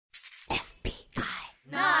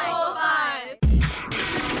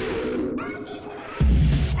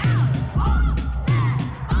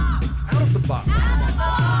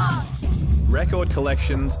record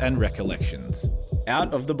collections and recollections.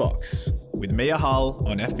 Out of the Box with Mia Hull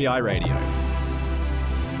on FBI Radio.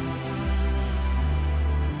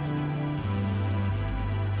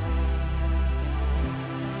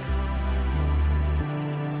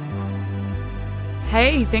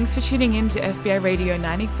 Hey, thanks for tuning in to FBI Radio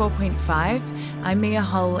 94.5. I'm Mia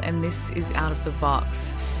Hull and this is Out of the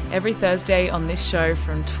Box. Every Thursday on this show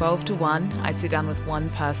from 12 to 1, I sit down with one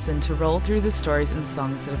person to roll through the stories and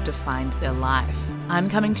songs that have defined their life. I'm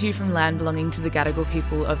coming to you from land belonging to the Gadigal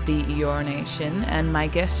people of the Eora Nation, and my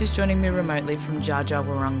guest is joining me remotely from Dja Dja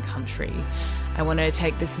Wurrung country. I want to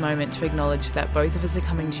take this moment to acknowledge that both of us are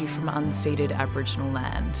coming to you from unceded Aboriginal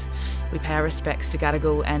land. We pay our respects to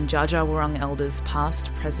Gadigal and Dja Dja Wurrung elders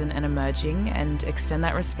past, present and emerging, and extend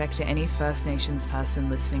that respect to any First Nations person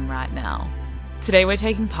listening right now. Today we're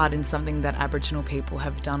taking part in something that Aboriginal people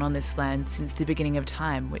have done on this land since the beginning of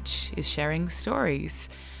time, which is sharing stories.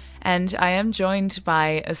 And I am joined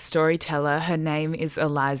by a storyteller. Her name is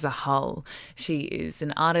Eliza Hull. She is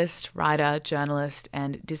an artist, writer, journalist,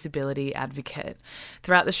 and disability advocate.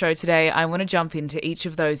 Throughout the show today, I want to jump into each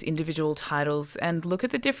of those individual titles and look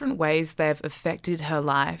at the different ways they've affected her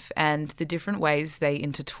life and the different ways they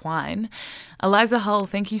intertwine. Eliza Hull,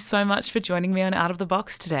 thank you so much for joining me on Out of the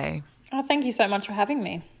Box today. Oh, thank you so much for having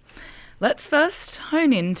me. Let's first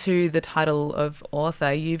hone into the title of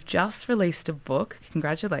author. You've just released a book.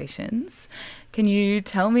 Congratulations. Can you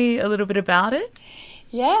tell me a little bit about it?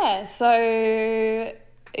 Yeah, so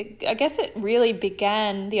I guess it really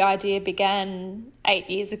began, the idea began 8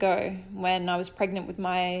 years ago when I was pregnant with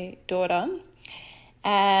my daughter.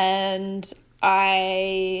 And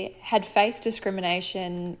I had faced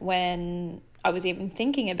discrimination when I was even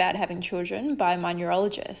thinking about having children by my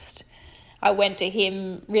neurologist. I went to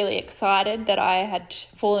him really excited that I had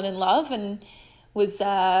fallen in love and was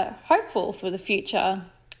hopeful for the future.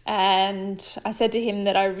 And I said to him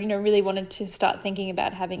that I really wanted to start thinking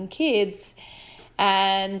about having kids.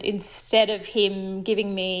 And instead of him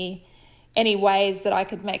giving me any ways that I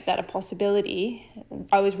could make that a possibility,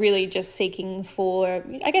 I was really just seeking for,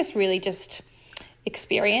 really just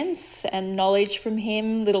experience and knowledge from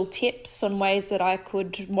him, little tips on ways that I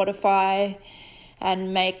could modify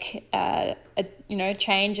and make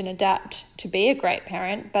change and adapt to be a great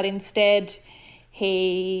parent. But instead,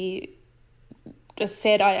 he just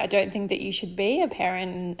said, I don't think that you should be a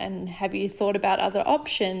parent, and have you thought about other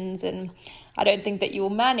options, and I don't think that you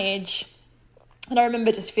will manage. And I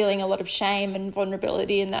remember just feeling a lot of shame and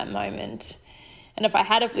vulnerability in that moment. And if I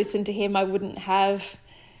had have listened to him, I wouldn't have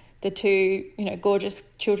the two gorgeous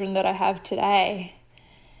children that I have today.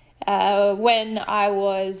 When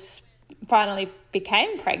I finally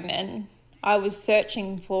became pregnant, I was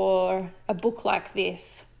searching for a book like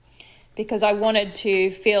this because I wanted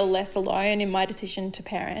to feel less alone in my decision to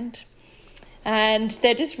parent. And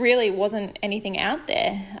there just really wasn't anything out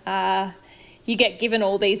there. You get given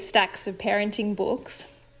all these stacks of parenting books,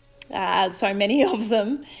 so many of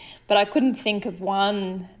them, but I couldn't think of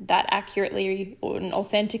one that accurately or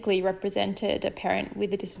authentically represented a parent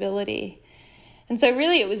with a disability. And so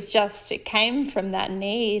really it came from that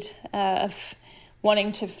need of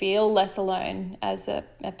wanting to feel less alone as a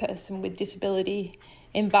person with disability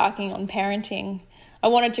embarking on parenting. I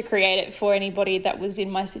wanted to create it for anybody that was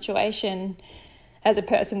in my situation as a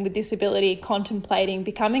person with disability contemplating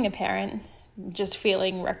becoming a parent, just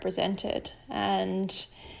feeling represented. And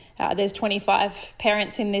there's 25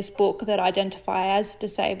 parents in this book that identify as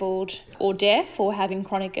disabled or deaf or having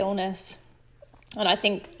chronic illness. And I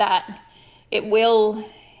think that it will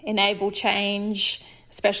enable change,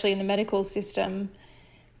 especially in the medical system,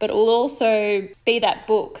 but it will also be that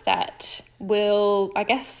book that will,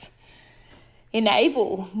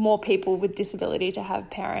 enable more people with disability to have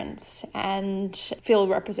parents and feel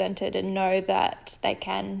represented and know that they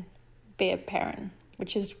can be a parent,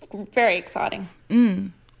 which is very exciting.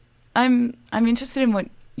 I'm interested in what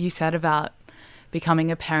you said about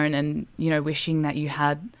becoming a parent and, wishing that you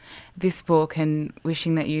had this book and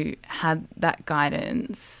wishing that you had that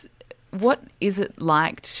guidance. What is it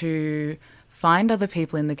like to find other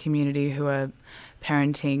people in the community who are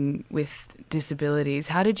parenting with disabilities?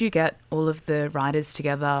 How did you get all of the writers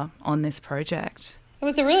together on this project? It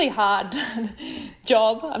was a really hard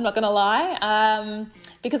job, I'm not going to lie,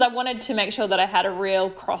 because I wanted to make sure that I had a real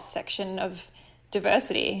cross-section of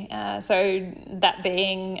diversity. So that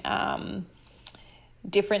being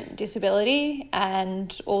different disability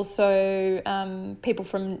and also people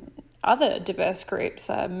from other diverse groups,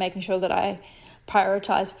 making sure that I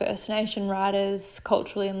prioritise First Nation writers,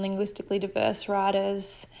 culturally and linguistically diverse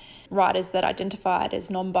writers that identified as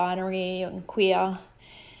non-binary and queer.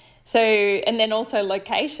 So, and then also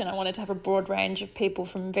location. I wanted to have a broad range of people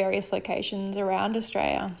from various locations around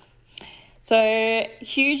Australia. So,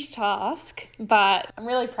 huge task, but I'm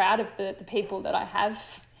really proud of the people that I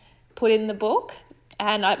have put in the book.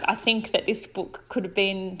 And I think that this book could have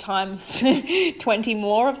been times 20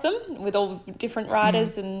 more of them with all different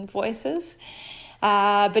writers and voices.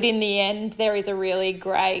 But in the end, there is a really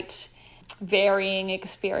great varying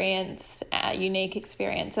experience, unique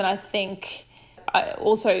experience. And I think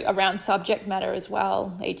also around subject matter as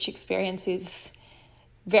well, each experience is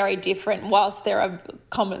very different. Whilst there are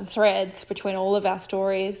common threads between all of our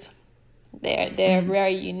stories, they're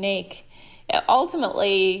very unique.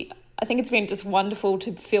 Ultimately, I think it's been just wonderful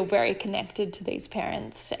to feel very connected to these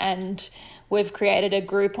parents, and we've created a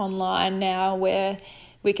group online now where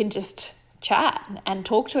we can just chat and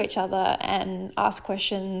talk to each other and ask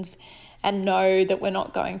questions and know that we're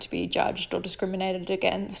not going to be judged or discriminated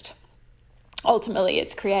against. Ultimately,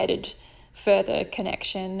 it's created further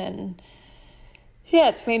connection, and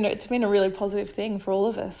it's been a really positive thing for all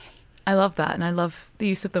of us. I love that, and I love the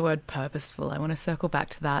use of the word purposeful. I want to circle back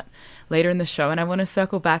to that later in the show, and I want to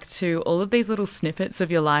circle back to all of these little snippets of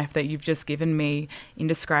your life that you've just given me in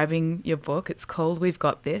describing your book. It's called We've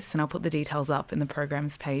Got This, and I'll put the details up in the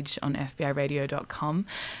programs page on fbiradio.com.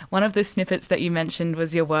 One of the snippets that you mentioned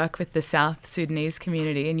was your work with the South Sudanese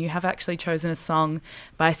community, and you have actually chosen a song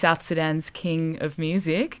by South Sudan's king of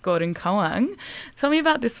music, Gordon Kowang. Tell me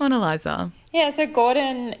about this one, Eliza. Yeah, so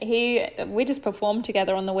Gordon, we just performed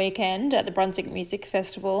together on the weekend at the Brunswick Music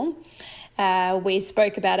Festival. We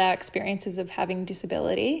spoke about our experiences of having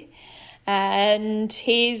disability, and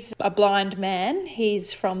he's a blind man.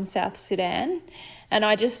 He's from South Sudan, and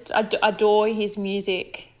I just adore his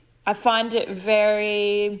music. I find it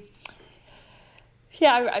very...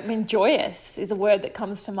 I mean, joyous is a word that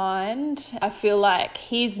comes to mind. I feel like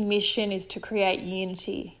his mission is to create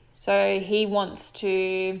unity. So he wants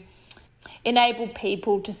to enable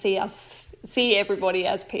people to see everybody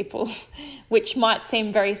as people, which might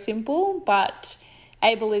seem very simple, but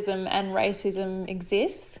ableism and racism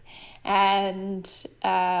exists, and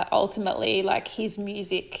ultimately, like, his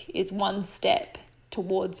music is one step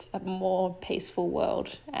towards a more peaceful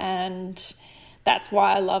world, and that's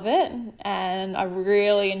why I love it. And I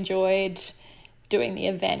really enjoyed doing the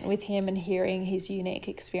event with him and hearing his unique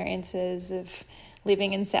experiences of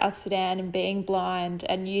living in South Sudan and being blind,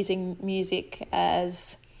 and using music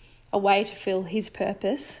as a way to fill his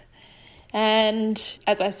purpose. And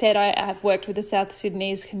as I said, I have worked with the South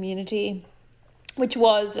Sudanese community, which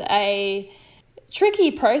was a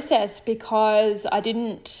tricky process because I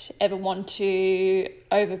didn't ever want to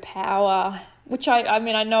overpower, which I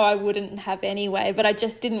mean, I know I wouldn't have anyway, but I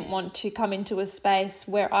just didn't want to come into a space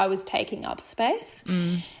where I was taking up space.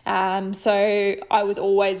 So I was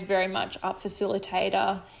always very much a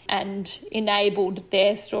facilitator and enabled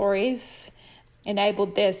their stories,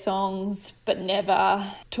 enabled their songs, but never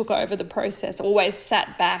took over the process, always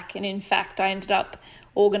sat back. And in fact, I ended up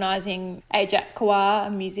organising Ajak Kawa, a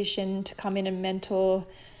musician, to come in and mentor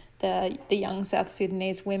the young South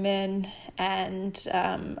Sudanese women, and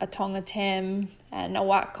Atonga Tem and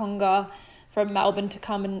Awak Konga from Melbourne to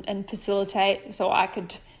come and facilitate, so I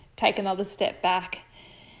could take another step back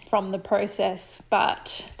from the process.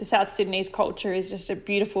 But the South Sudanese culture is just a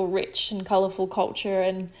beautiful, rich and colourful culture,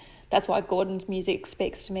 and that's why Gordon's music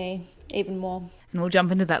speaks to me even more. And we'll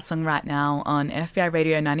jump into that song right now on FBI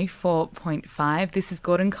Radio 94.5. This is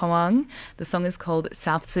Gordon Kowang. The song is called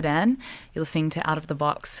South Sudan. You're listening to Out of the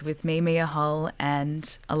Box with me, Mia Hull,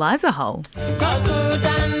 and Eliza Hull.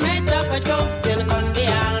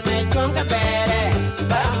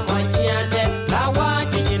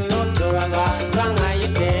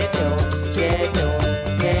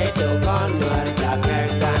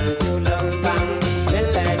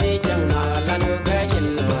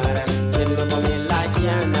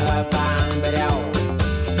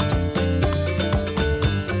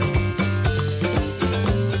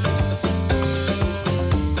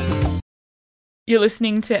 You're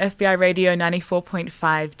listening to FBI Radio 94.5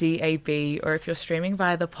 DAB, or if you're streaming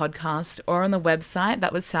via the podcast or on the website,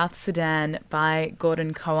 that was South Sudan by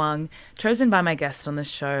Gordon Kowang, chosen by my guest on the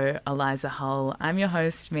show, Eliza Hull. I'm your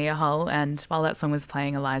host, Mia Hull, and while that song was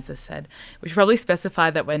playing, Eliza said, we should probably specify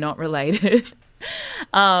that we're not related.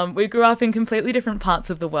 We grew up in completely different parts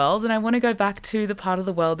of the world, and I want to go back to the part of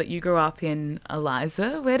the world that you grew up in,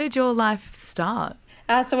 Eliza. Where did your life start?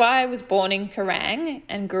 So I was born in Kerrang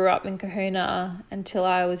and grew up in Kahuna until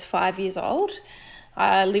I was 5 years old.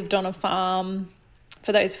 I lived on a farm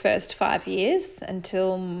for those first 5 years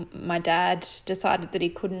until my dad decided that he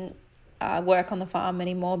couldn't work on the farm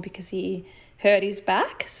anymore because he hurt his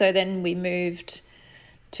back. So then we moved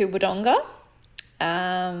to Wodonga,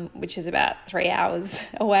 which is about 3 hours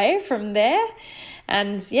away from there,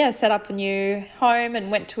 and set up a new home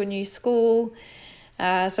and went to a new school.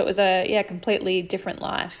 So it was a completely different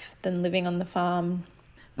life than living on the farm.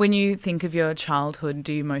 When you think of your childhood,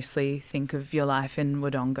 do you mostly think of your life in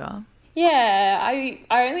Wodonga? Yeah, I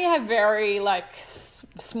only have very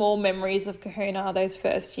small memories of Kahuna those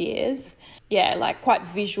first years. Yeah, quite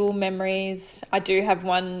visual memories. I do have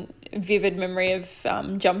one vivid memory of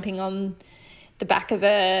jumping on the back of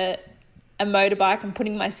a motorbike and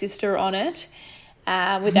putting my sister on it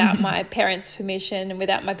without my parents' permission and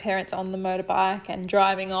without my parents on the motorbike, and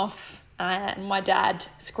driving off and my dad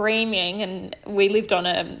screaming, and we lived on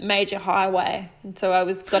a major highway, and so I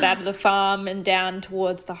got out of the farm and down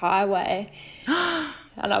towards the highway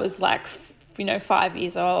and I was 5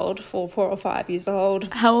 years old, 4 or 5 years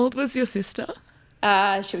old. How old was your sister?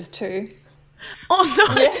 She was 2. Oh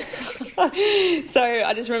no. Yeah. So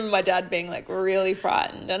I just remember my dad being really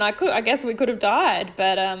frightened, and I guess we could have died,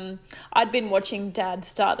 but I'd been watching Dad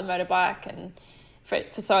start the motorbike and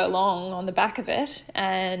for so long on the back of it,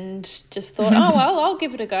 and just thought, oh well, I'll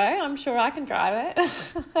give it a go, I'm sure I can drive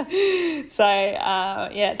it. So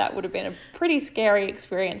that would have been a pretty scary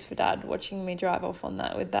experience for Dad, watching me drive off on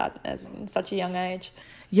that with that as in such a young age.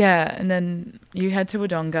 Yeah, and then you head to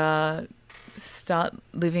Wodonga, start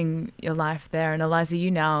living your life there. And Eliza, you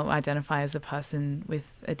now identify as a person with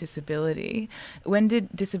a disability. When did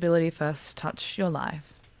disability first touch your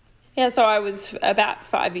life? Yeah, so I was about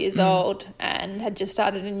 5 years old and had just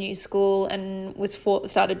started a new school and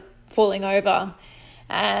started falling over.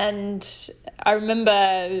 And I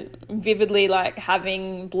remember vividly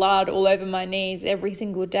having blood all over my knees every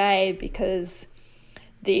single day because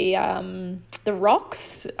the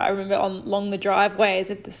rocks, I remember along the driveways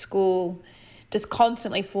of the school, just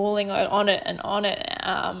constantly falling on it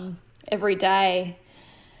every day.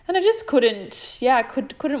 And I just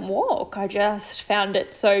couldn't walk. I just found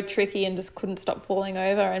it so tricky and just couldn't stop falling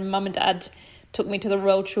over. And Mum and Dad took me to the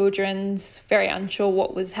Royal Children's, very unsure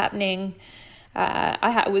what was happening.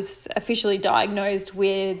 I was officially diagnosed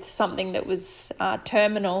with something that was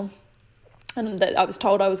terminal, and that I was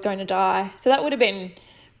told I was going to die. So that would have been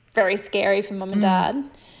very scary for Mum and Dad.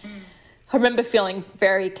 I remember feeling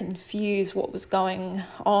very confused what was going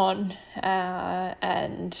on,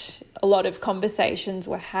 and a lot of conversations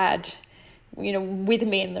were had, with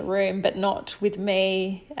me in the room, but not with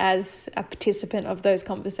me as a participant of those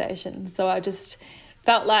conversations. So I just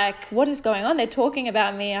felt what is going on? They're talking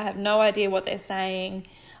about me. I have no idea what they're saying.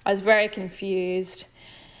 I was very confused.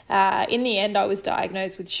 In the end, I was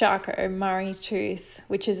diagnosed with Charcot-Marie tooth,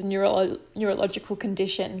 which is a neurological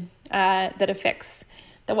condition that affects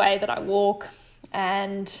the way that I walk,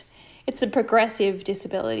 and it's a progressive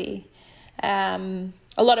disability.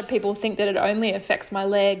 A lot of people think that it only affects my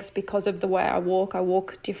legs because of the way I walk. I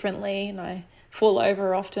walk differently and I fall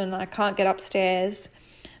over often. I can't get upstairs.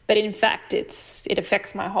 But in fact, it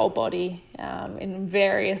affects my whole body in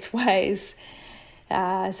various ways.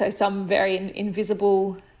 So some very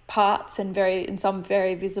invisible parts and some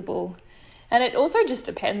very visible. And it also just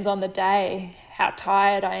depends on the day, how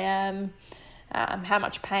tired I am, how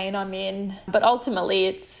much pain I'm in. But ultimately,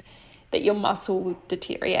 it's that your muscle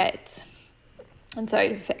deteriorates. And so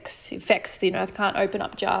it affects, I can't open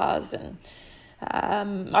up jars. And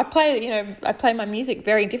I play my music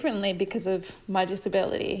very differently because of my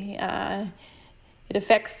disability. It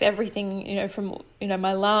affects everything, from,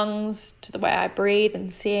 my lungs to the way I breathe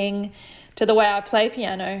and sing to the way I play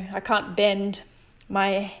piano. I can't bend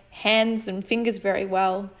my hands and fingers very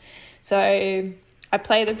well. So I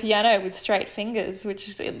play the piano with straight fingers,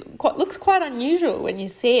 which looks quite unusual when you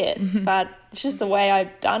see it, but it's just the way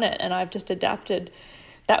I've done it, and I've just adapted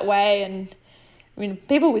that way. And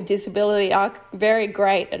people with disability are very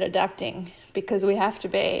great at adapting because we have to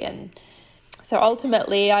be. And so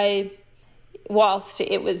ultimately, whilst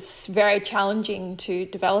it was very challenging to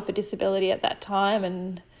develop a disability at that time,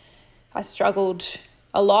 and I struggled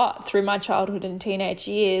a lot through my childhood and teenage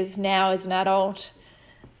years, now as an adult,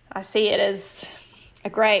 I see it as a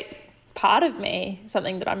great part of me,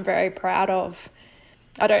 something that I'm very proud of.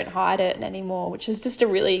 I don't hide it anymore, which is just a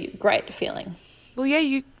really great feeling. Well,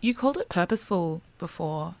 yeah, you called it purposeful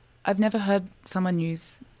before. I've never heard someone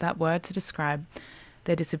use that word to describe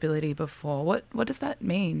their disability before. What does that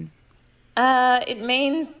mean? It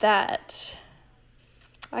means that,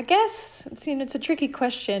 I guess, it's a tricky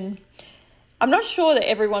question. I'm not sure that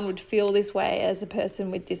everyone would feel this way as a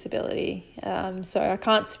person with disability, so I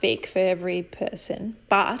can't speak for every person.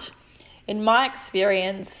 But in my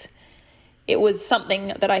experience, it was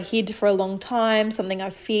something that I hid for a long time, something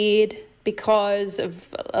I feared, because of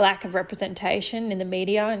a lack of representation in the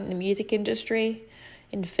media, in the music industry,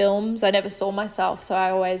 in films. I never saw myself, so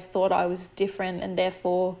I always thought I was different and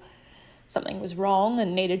therefore something was wrong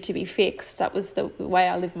and needed to be fixed. That was the way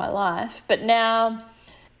I lived my life. But now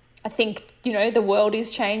I think, the world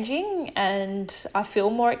is changing and I feel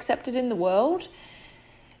more accepted in the world.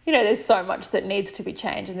 There's so much that needs to be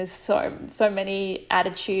changed, and there's so many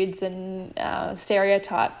attitudes and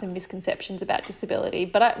stereotypes and misconceptions about disability.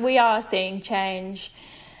 But we are seeing change.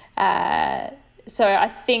 So I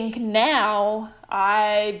think now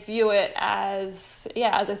I view it as,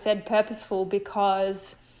 as I said, purposeful,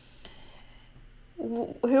 because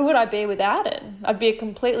who would I be without it? I'd be a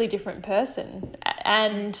completely different person,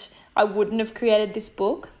 and I wouldn't have created this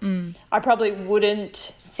book. I probably wouldn't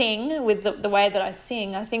sing with the way that I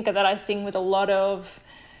sing. I think that I sing with a lot of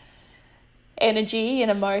energy and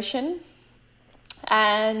emotion,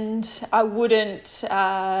 and I wouldn't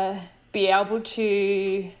be able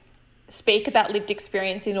to speak about lived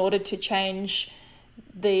experience in order to change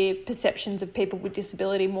the perceptions of people with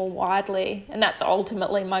disability more widely. And that's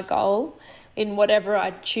ultimately my goal. In whatever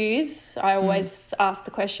I choose, I always ask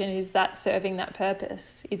the question, is that serving that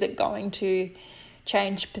purpose? Is it going to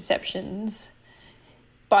change perceptions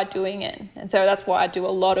by doing it? And so that's why I do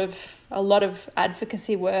a lot of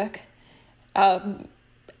advocacy work,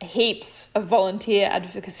 heaps of volunteer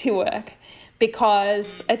advocacy work,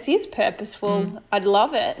 because it is purposeful. I'd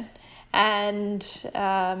love it. And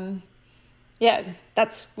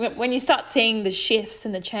that's when you start seeing the shifts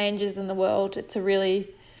and the changes in the world,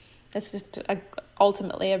 it's just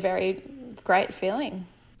ultimately a very great feeling.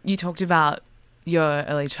 You talked about your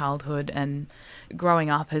early childhood and growing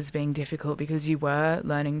up as being difficult because you were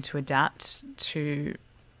learning to adapt to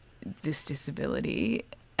this disability.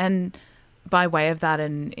 And by way of that,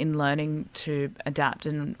 and in learning to adapt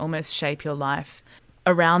and almost shape your life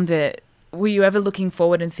around it, were you ever looking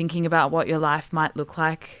forward and thinking about what your life might look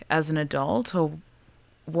like as an adult, or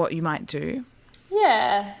what you might do?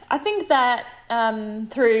 Yeah, I think that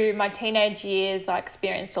through my teenage years, I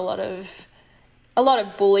experienced a lot of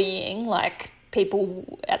bullying, like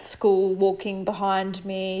people at school walking behind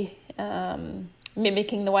me,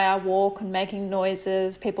 mimicking the way I walk and making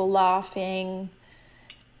noises, people laughing,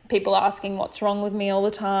 people asking what's wrong with me all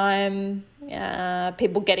the time,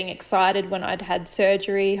 people getting excited when I'd had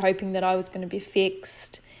surgery, hoping that I was going to be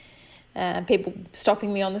fixed, people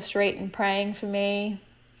stopping me on the street and praying for me.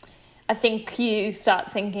 I think you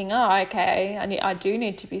start thinking, okay, I do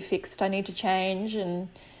need to be fixed, I need to change. And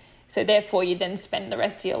so therefore you then spend the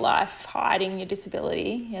rest of your life hiding your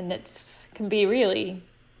disability, and it can be really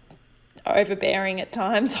overbearing at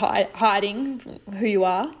times, hiding who you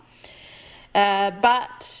are.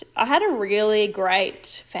 But I had a really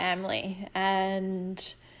great family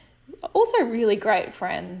and also really great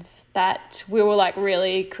friends that we were like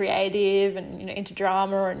really creative and into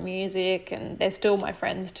drama and music, and they're still my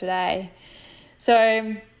friends today. So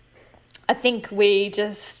I think we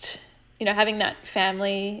just, having that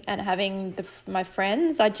family and having my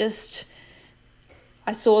friends, I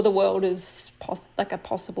saw the world as like a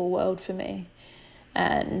possible world for me.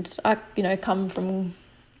 And I come from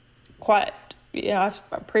quite a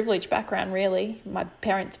privileged background, really. My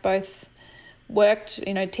parents both worked,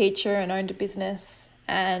 teacher and owned a business.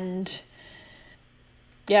 And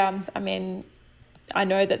I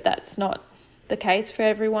know that that's not the case for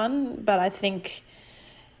everyone, but I think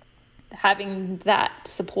having that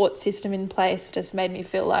support system in place just made me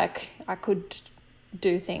feel like I could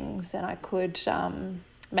do things and I could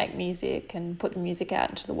make music and put the music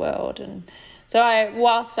out into the world. And so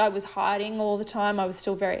whilst I was hiding all the time, I was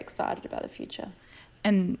still very excited about the future.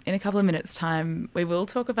 And in a couple of minutes' time, we will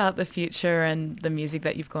talk about the future and the music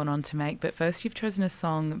that you've gone on to make. But first, you've chosen a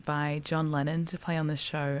song by John Lennon to play on the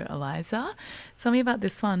show, Eliza. Tell me about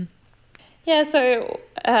this one. Yeah, so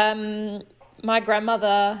my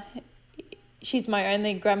grandmother, she's my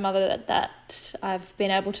only grandmother that I've been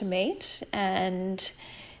able to meet. And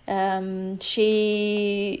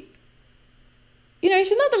she...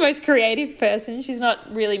 she's not the most creative person. She's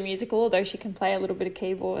not really musical, although she can play a little bit of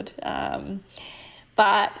keyboard.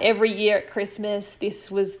 But every year at Christmas, this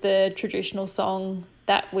was the traditional song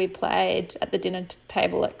that we played at the dinner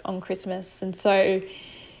table on Christmas. And so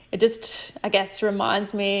it just, I guess,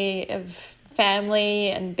 reminds me of family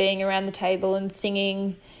and being around the table and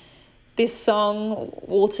singing this song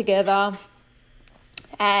all together.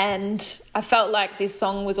 And I felt like this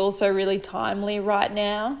song was also really timely right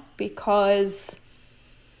now because,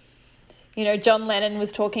 John Lennon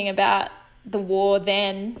was talking about the war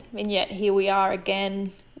then, and yet here we are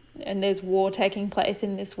again, and there's war taking place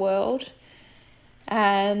in this world.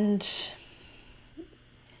 And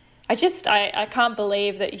I can't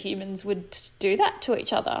believe that humans would do that to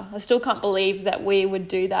each other. I still can't believe that we would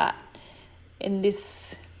do that in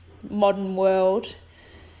this modern world.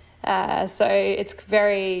 So it's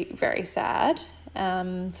very, very sad.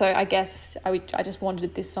 So I guess I just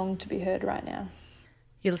wanted this song to be heard right now.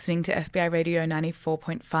 You're listening to FBI Radio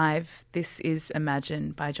 94.5. This is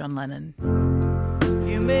Imagine by John Lennon.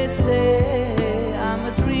 You may say I'm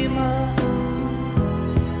a dreamer,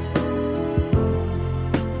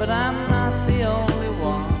 but I'm not the only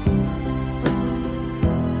one.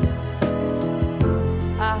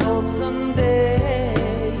 I hope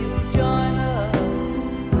someday you'll join us,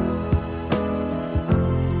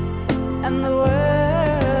 and the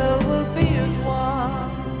world will be as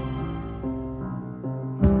one.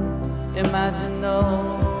 Imagine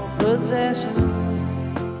no possessions.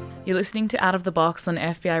 You're listening to Out of the Box on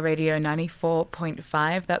FBI Radio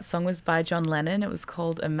 94.5. That song was by John Lennon. It was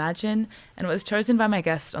called Imagine, and it was chosen by my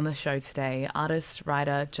guest on the show today, artist,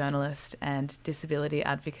 writer, journalist, and disability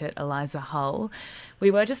advocate Eliza Hull.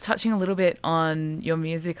 We were just touching a little bit on your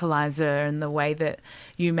music, Eliza, and the way that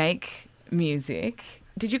you make music.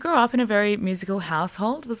 Did you grow up in a very musical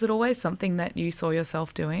household? Was it always something that you saw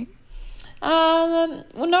yourself doing? Well,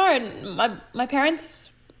 no. My parents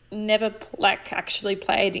never actually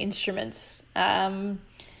played instruments. My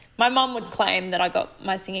mum would claim that I got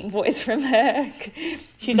my singing voice from her.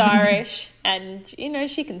 She's Irish and,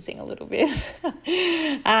 she can sing a little bit.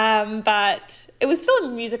 But it was still a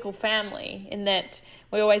musical family in that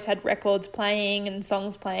we always had records playing and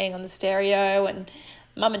songs playing on the stereo, and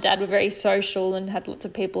mum and dad were very social and had lots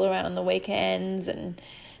of people around on the weekends and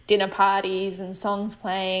dinner parties and songs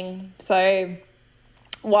playing. So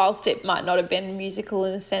whilst it might not have been musical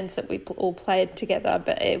in the sense that we all played together,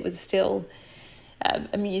 but it was still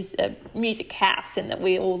a music house in that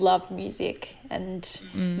we all loved music. And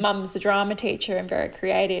mum's a drama teacher and very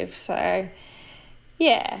creative. So,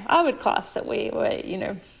 yeah, I would class that we were,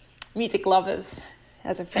 music lovers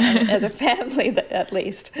as a family at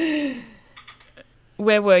least.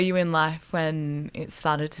 Where were you in life when it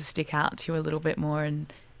started to stick out to you a little bit more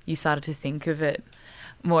and you started to think of it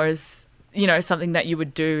more as something that you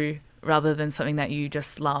would do rather than something that you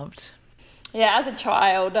just loved? Yeah, as a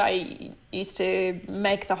child, I used to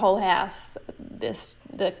make the whole house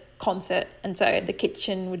the concert, and so the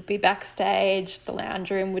kitchen would be backstage, the lounge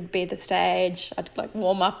room would be the stage. I'd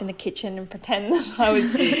warm up in the kitchen and pretend that I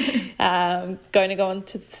was going to go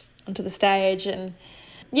onto the stage, and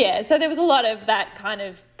yeah, so there was a lot of that kind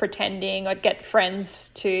of pretending. I'd get friends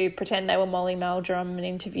to pretend they were Molly Meldrum and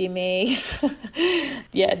interview me.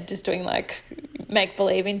 Yeah, just doing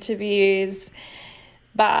make-believe interviews.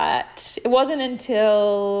 But it wasn't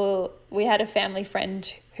until we had a family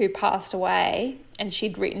friend who passed away, and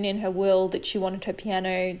she'd written in her will that she wanted her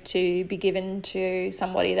piano to be given to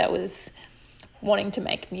somebody that was wanting to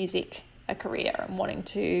make music a career and wanting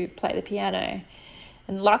to play the piano.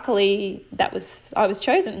 And luckily I was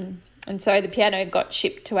chosen. And so the piano got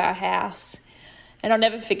shipped to our house. And I'll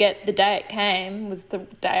never forget the day it came was the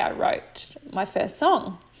day I wrote my first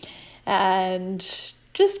song. And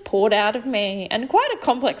just poured out of me. And quite a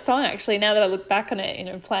complex song, actually, now that I look back on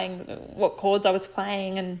it, playing what chords I was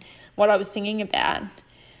playing and what I was singing about.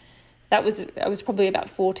 I was probably about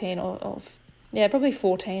 14 probably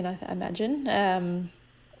 14, I imagine.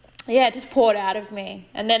 Yeah, it just poured out of me.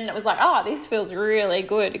 And then it was like, this feels really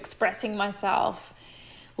good, expressing myself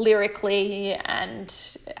lyrically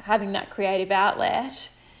and having that creative outlet,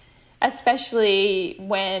 especially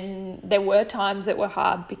when there were times that were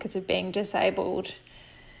hard because of being disabled.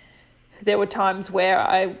 There were times where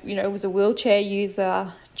I, was a wheelchair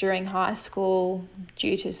user during high school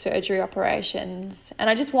due to surgery operations,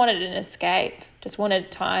 and I just wanted an escape, just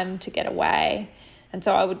wanted time to get away. And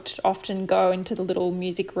so I would often go into the little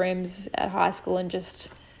music rooms at high school and just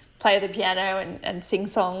play the piano and sing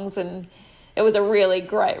songs. And it was a really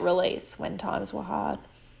great release when times were hard.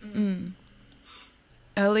 Mm.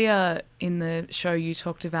 Earlier in the show, you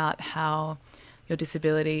talked about how your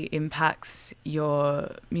disability impacts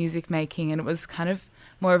your music making, and it was kind of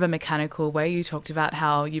more of a mechanical way. You talked about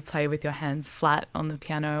how you play with your hands flat on the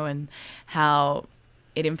piano and how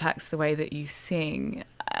it impacts the way that you sing.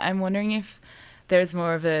 I'm wondering if there's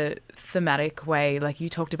more of a thematic way, like you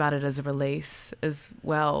talked about it as a release as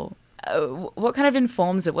well. What kind of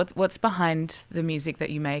informs it? What's behind the music that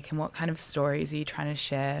you make, and what kind of stories are you trying to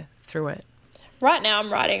share through it? Right now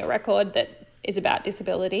I'm writing a record that is about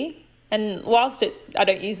disability. And whilst I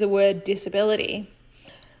don't use the word disability,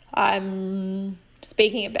 I'm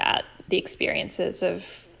speaking about the experiences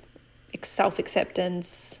of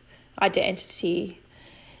self-acceptance, identity.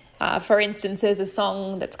 For instance, there's a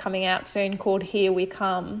song that's coming out soon called Here We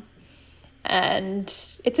Come, And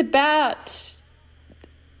it's about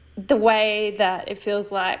the way that it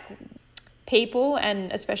feels like people,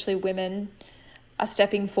 and especially women, are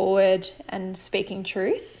stepping forward and speaking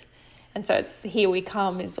truth. And so it's Here We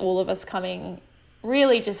Come is all of us coming,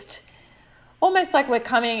 really just almost like we're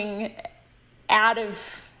coming out of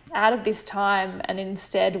this time, and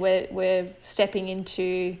instead we're stepping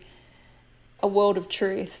into a world of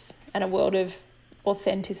truth and a world of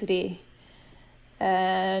authenticity.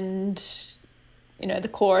 And, the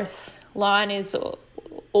chorus line is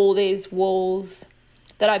all these walls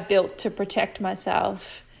that I built to protect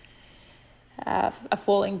myself are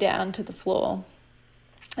falling down to the floor.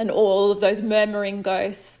 And all of those murmuring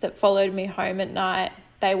ghosts that followed me home at night,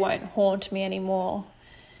 they won't haunt me anymore.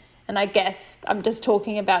 And I guess I'm just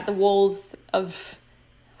talking about the walls of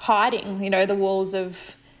hiding, the walls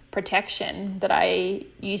of protection that I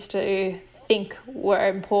used to think were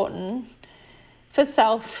important for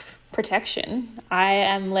self-protection. I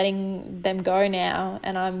am letting them go now,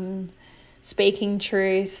 and I'm speaking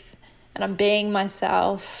truth, and I'm being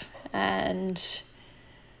myself, and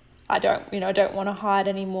I don't want to hide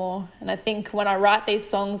anymore. And I think when I write these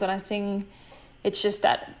songs and I sing, it's just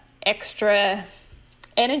that extra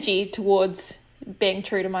energy towards being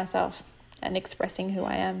true to myself and expressing who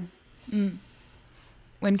I am.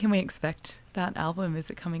 When can we expect that album? Is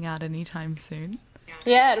it coming out anytime soon?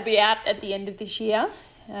 Yeah, it'll be out at the end of this year,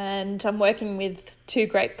 and I'm working with two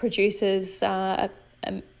great producers, a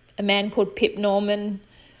man called Pip Norman,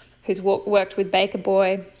 who's worked with Baker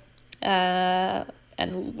Boy, and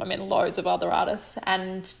loads of other artists,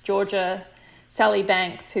 and Georgia Sally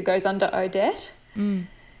Banks, who goes under Odette.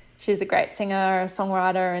 She's a great singer, a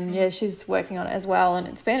songwriter, and she's working on it as well, and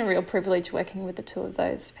it's been a real privilege working with the two of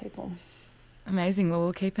those people. Amazing. Well,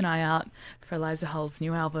 we'll keep an eye out for Eliza Hull's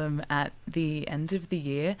new album at the end of the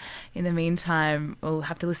year. In the meantime, we'll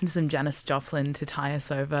have to listen to some Janis Joplin to tie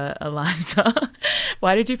us over, Eliza.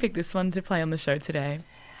 Why did you pick this one to play on the show today?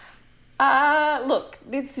 Look,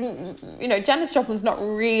 this, Janis Joplin's not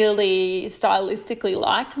really stylistically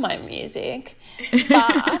like my music,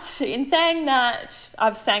 but in saying that,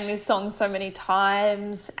 I've sang this song so many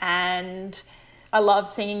times and I love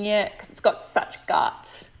singing it because it's got such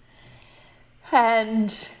guts.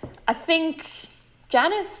 And I think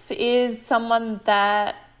Janis is someone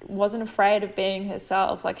that wasn't afraid of being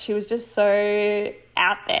herself. Like, she was just so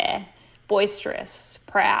out there, boisterous,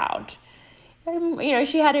 proud.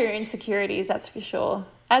 She had her insecurities, that's for sure,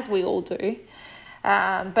 as we all do.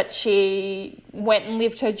 But she went and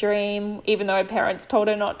lived her dream, even though her parents told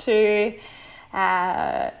her not to.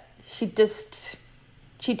 She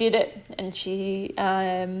did it, and she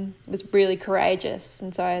was really courageous.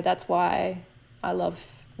 And so that's why I love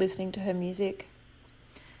listening to her music.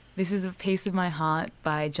 This is A Piece of My Heart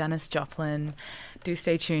by Janis Joplin. Do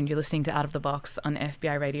stay tuned. You're listening to Out of the Box on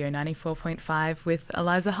FBI Radio 94.5 with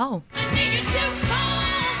Eliza Hull.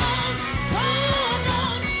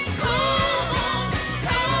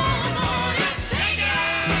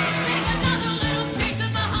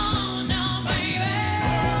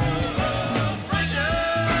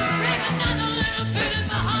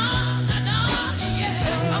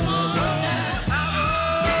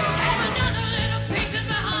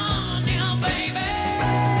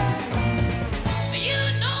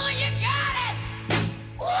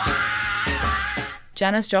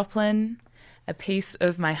 Janis Joplin, A Piece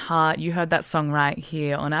of My Heart. You heard that song right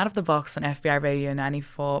here on Out of the Box on FBI Radio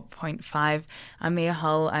 94.5. I'm Mia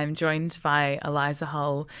Hull. I'm joined by Eliza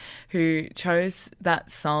Hull, who chose that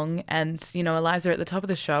song. And, Eliza, at the top of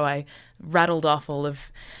the show, I rattled off all of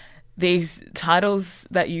these titles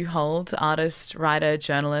that you hold: artist, writer,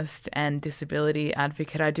 journalist, and disability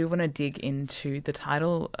advocate. I do want to dig into the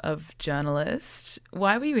title of journalist.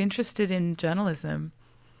 Why were you interested in journalism?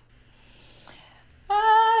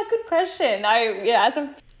 Good question. As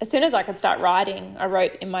soon as I could start writing, I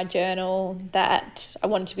wrote in my journal that I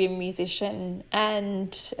wanted to be a musician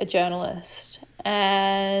and a journalist.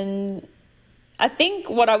 And I think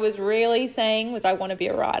what I was really saying was I want to be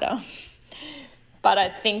a writer. But I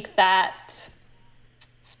think that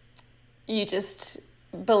you just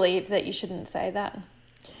believe that you shouldn't say that.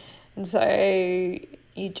 And so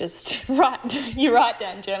you just write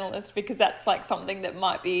down journalist because that's like something that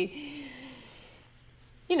might be,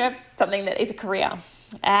 something that is a career,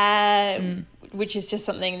 which is just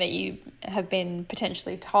something that you have been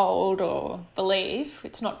potentially told or believe.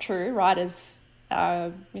 It's not true. Writers, they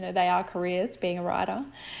are careers, being a writer.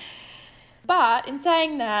 But in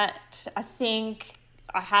saying that, I think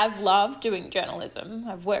I have loved doing journalism.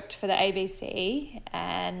 I've worked for the ABC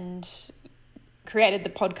and created the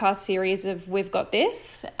podcast series of We've Got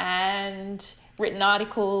This and written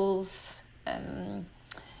articles and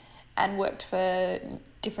worked for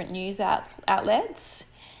different news outlets.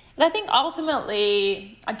 And I think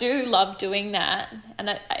ultimately I do love doing that.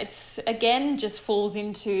 And it's, again, just falls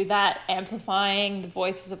into that amplifying the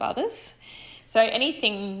voices of others. So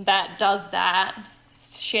anything that does that,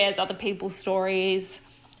 shares other people's stories,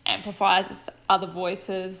 amplifies other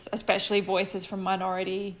voices, especially voices from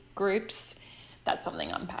minority groups, that's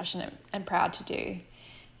something I'm passionate and proud to do.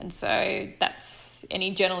 And so that's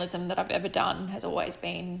any journalism that I've ever done has always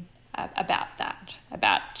been about that,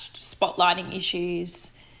 about spotlighting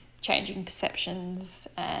issues, changing perceptions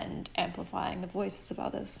and amplifying the voices of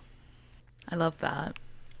others. I love that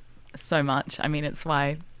so much. I mean, it's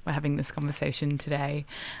why we're having this conversation today.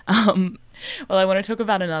 Well, I want to talk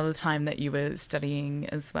about another time that you were studying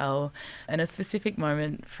as well, and a specific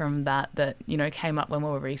moment from that, you know, came up when we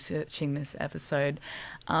were researching this episode,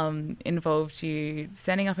 involved you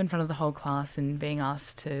standing up in front of the whole class and being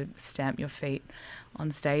asked to stamp your feet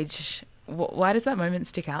on stage. Why does that moment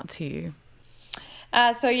stick out to you?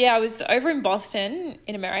 I was over in Boston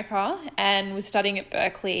in America and was studying at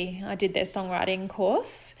Berkeley. I did their songwriting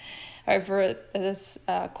course over this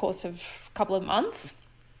course of a couple of months.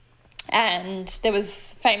 And there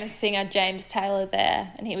was famous singer James Taylor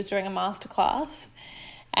there, and he was doing a masterclass.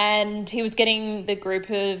 And he was getting the group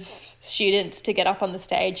of students to get up on the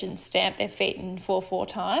stage and stamp their feet in 4/4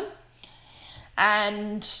 time.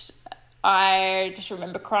 And I just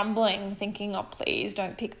remember crumbling, thinking, oh, please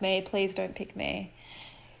don't pick me, please don't pick me.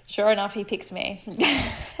 Sure enough, he picks me.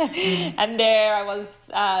 And there I was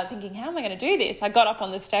thinking, how am I going to do this? I got up on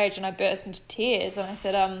the stage and I burst into tears and I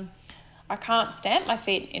said, I can't stamp my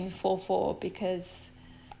feet in 4/4 because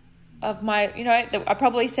of my, you know, I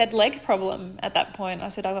probably said leg problem at that point. I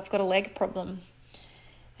said, I've got a leg problem.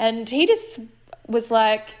 And he just was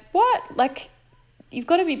like, what? Like, you've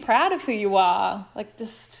got to be proud of who you are. Like,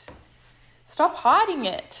 just stop hiding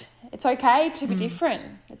it. It's okay to be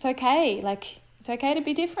different. It's okay. Like, it's okay to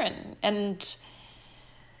be different. And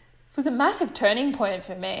it was a massive turning point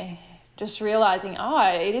for me, just realising,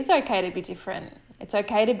 it is okay to be different. It's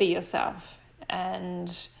okay to be yourself.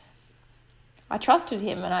 And I trusted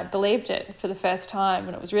him and I believed it for the first time.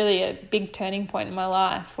 And it was really a big turning point in my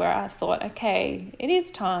life where I thought, okay, it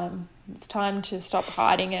is time. It's time to stop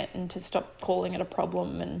hiding it and to stop calling it a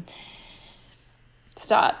problem and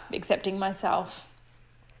start accepting myself.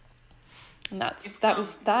 And that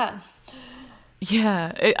was that.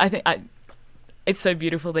 Yeah, I think it's so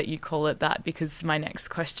beautiful that you call it that, because my next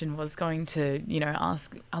question was going to, you know,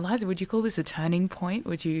 ask, Eliza, would you call this a turning point?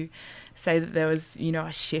 Would you say that there was, you know,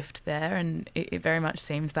 a shift there? And it very much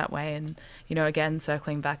seems that way. And, you know, again,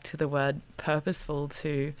 circling back to the word purposeful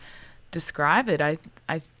to describe it, I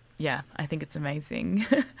think it's amazing.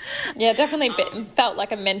 Yeah, definitely felt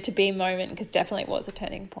like a meant to be moment, because definitely it was a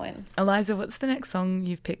turning point. Eliza, what's the next song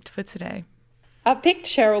you've picked for today? I've picked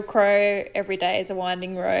Sheryl Crow, Every Day is a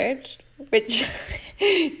Winding Road, which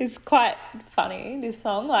is quite funny, this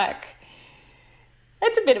song. Like,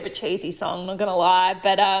 it's a bit of a cheesy song, not going to lie.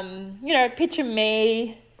 But, you know, picture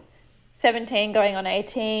me, 17 going on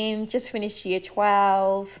 18, just finished year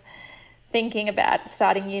 12, thinking about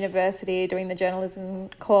starting university, doing the journalism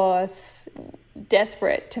course,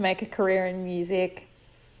 desperate to make a career in music,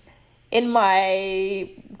 in my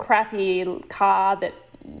crappy car that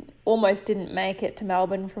almost didn't make it to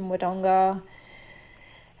Melbourne from Wodonga,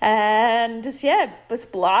 and just, was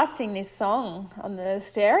blasting this song on the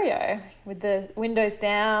stereo with the windows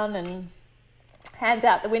down and hands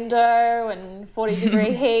out the window and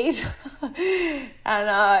 40-degree heat.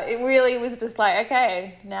 And it really was just like,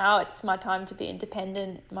 okay, now it's my time to be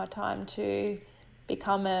independent, my time to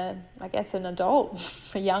become an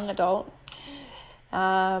adult, a young adult,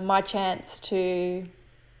 my chance to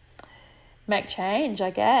make change, I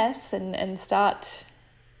guess, and start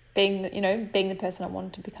being the person I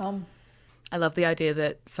wanted to become. I love the idea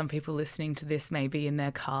that some people listening to this may be in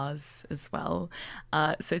their cars as well.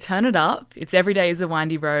 So turn it up. It's Every Day is a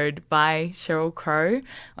Windy Road by Sheryl Crow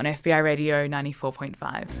on FBI Radio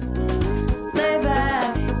 94.5. Lay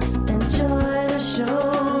back, enjoy the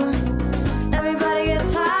show. Everybody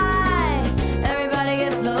gets high, everybody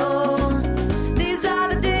gets low. These are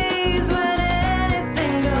the days when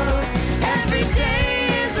anything goes. Every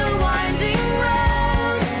day is a winding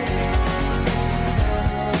road.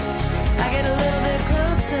 I get a little bit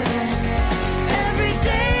closer. Every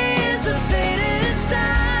day is a faded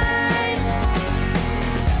sign.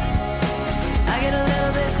 I get a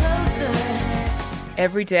little bit closer.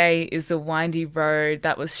 Every Day is a Windy Road.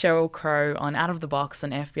 That was Sheryl Crow on Out of the Box on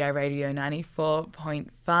FBI Radio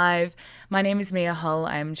 94.5. My name is Mia Hull.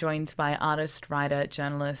 I am joined by artist, writer,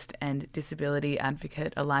 journalist and disability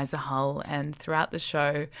advocate Eliza Hull. And throughout the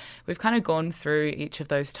show, we've kind of gone through each of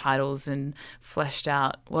those titles and fleshed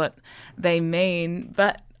out what they mean.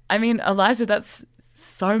 But I mean, Eliza, that's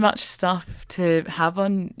so much stuff to have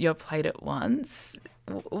on your plate at once.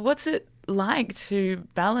 What's it like to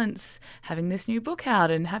balance having this new book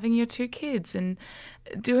out and having your 2 kids and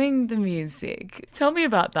doing the music? Tell me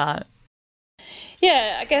about that.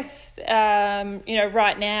 Yeah, I guess,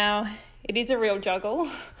 right now it is a real juggle.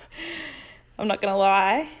 I'm not going to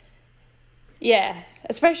lie. Yeah,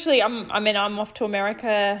 especially I'm off to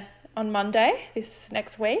America on Monday, this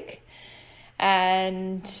next week,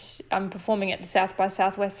 and I'm performing at the South by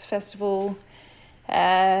Southwest Festival,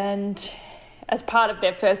 and as part of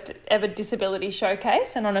their first ever disability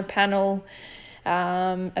showcase and on a panel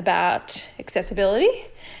about accessibility.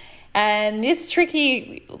 And it's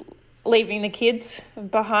tricky leaving the kids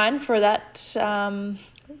behind for that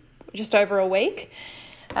just over a week.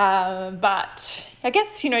 But I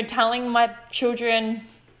guess, telling my children,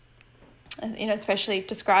 especially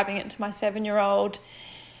describing it to my 7-year-old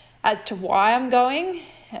as to why I'm going,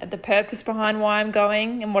 the purpose behind why I'm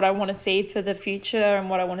going and what I want to see for the future and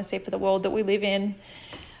what I want to see for the world that we live in,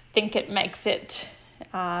 I think it makes it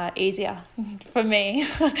easier for me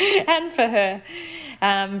and for her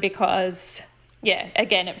because,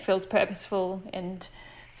 again, it feels purposeful and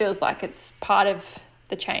feels like it's part of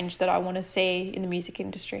the change that I want to see in the music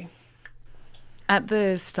industry. At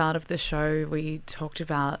the start of the show, we talked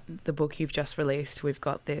about the book you've just released, We've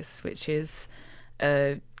Got This, which is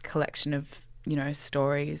a collection of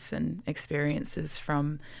stories and experiences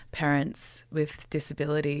from parents with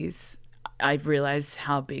disabilities. I realise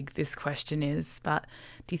how big this question is, but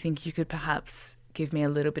do you think you could perhaps give me a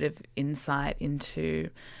little bit of insight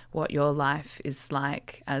into what your life is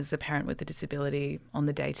like as a parent with a disability on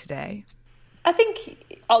the day-to-day? I think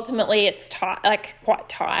ultimately it's quite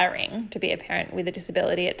tiring to be a parent with a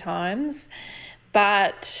disability at times,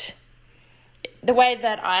 but the way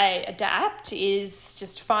that I adapt is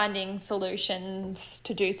just finding solutions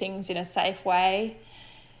to do things in a safe way.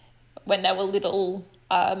 When they were little,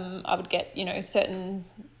 I would get, certain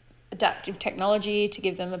adaptive technology to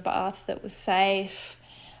give them a bath that was safe.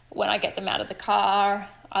 When I get them out of the car,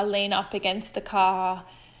 I lean up against the car,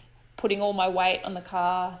 putting all my weight on the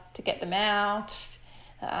car to get them out.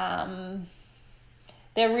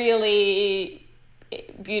 They're really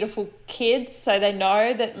beautiful kids, so they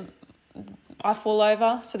know that I fall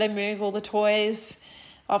over, so they move all the toys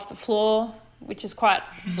off the floor, which is quite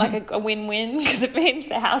like a win-win because it means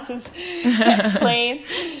the house is kept clean,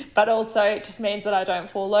 but also it just means that I don't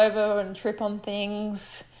fall over and trip on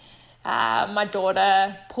things. My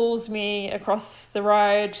daughter pulls me across the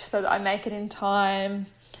road so that I make it in time.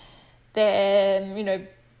 Then,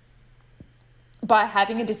 by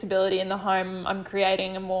having a disability in the home, I'm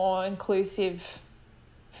creating a more inclusive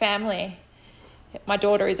family. My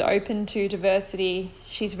daughter is open to diversity.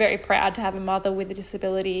 She's very proud to have a mother with a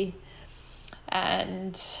disability.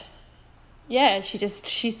 And she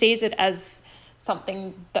sees it as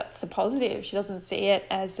something that's a positive. She doesn't see it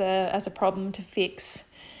as a problem to fix.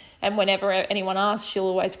 And whenever anyone asks, she'll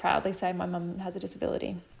always proudly say, my mum has a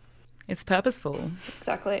disability. It's purposeful.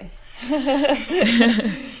 Exactly.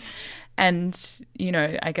 And,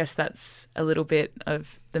 I guess that's a little bit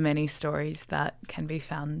of the many stories that can be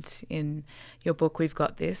found in your book, We've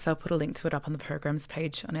Got This. I'll put a link to it up on the programs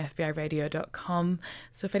page on fbiradio.com.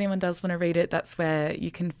 So if anyone does want to read it, that's where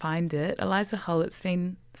you can find it. Eliza Hull, it's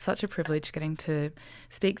been such a privilege getting to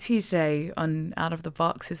speak to you today on Out of the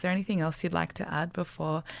Box. Is there anything else you'd like to add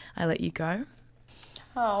before I let you go?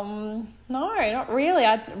 No, not really.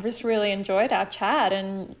 I just really enjoyed our chat,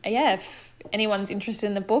 and if anyone's interested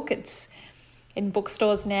in the book, it's in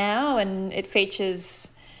bookstores now, and it features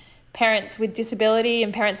parents with disability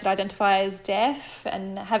and parents that identify as deaf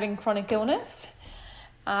and having chronic illness.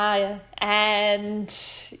 And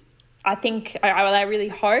I think I really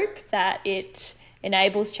hope that it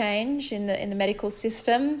enables change in the medical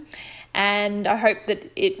system, and I hope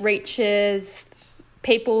that it reaches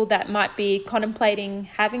people that might be contemplating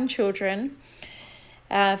having children,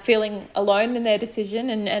 feeling alone in their decision,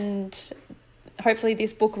 and hopefully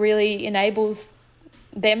this book really enables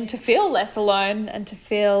them to feel less alone and to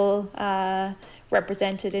feel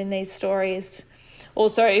represented in these stories.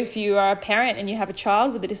 Also, if you are a parent and you have a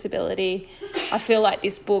child with a disability, I feel like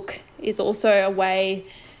this book is also a way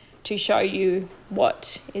to show you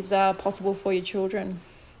what is possible for your children.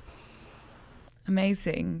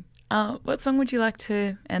 Amazing. What song would you like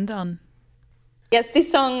to end on? Yes,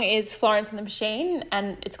 this song is Florence and the Machine,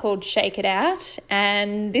 and it's called Shake It Out.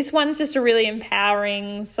 And this one's just a really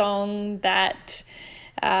empowering song that,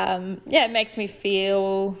 it makes me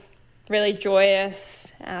feel really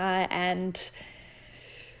joyous and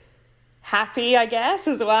happy, I guess,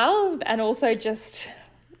 as well. And also just,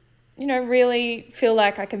 really feel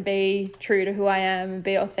like I can be true to who I am and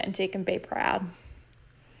be authentic and be proud.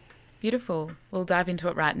 Beautiful. We'll dive into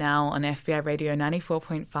it right now on FBI Radio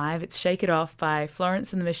 94.5. It's Shake It Off by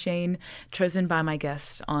Florence and the Machine, chosen by my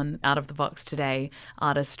guest on Out of the Box today,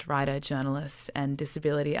 artist, writer, journalist and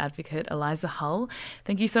disability advocate Eliza Hull.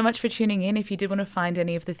 Thank you so much for tuning in. If you did want to find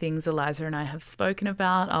any of the things Eliza and I have spoken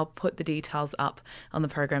about, I'll put the details up on the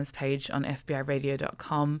program's page on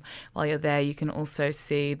fbiradio.com. While you're there, you can also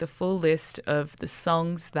see the full list of the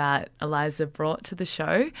songs that Eliza brought to the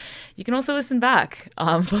show. You can also listen back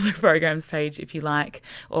for the program's page if you like,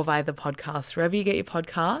 or via the podcast, wherever you get your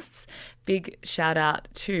podcasts. Big shout out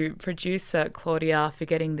to producer Claudia for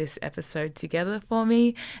getting this episode together for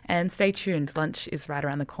me. And stay tuned, lunch is right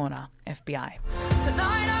around the corner. FBI.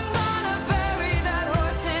 Tonight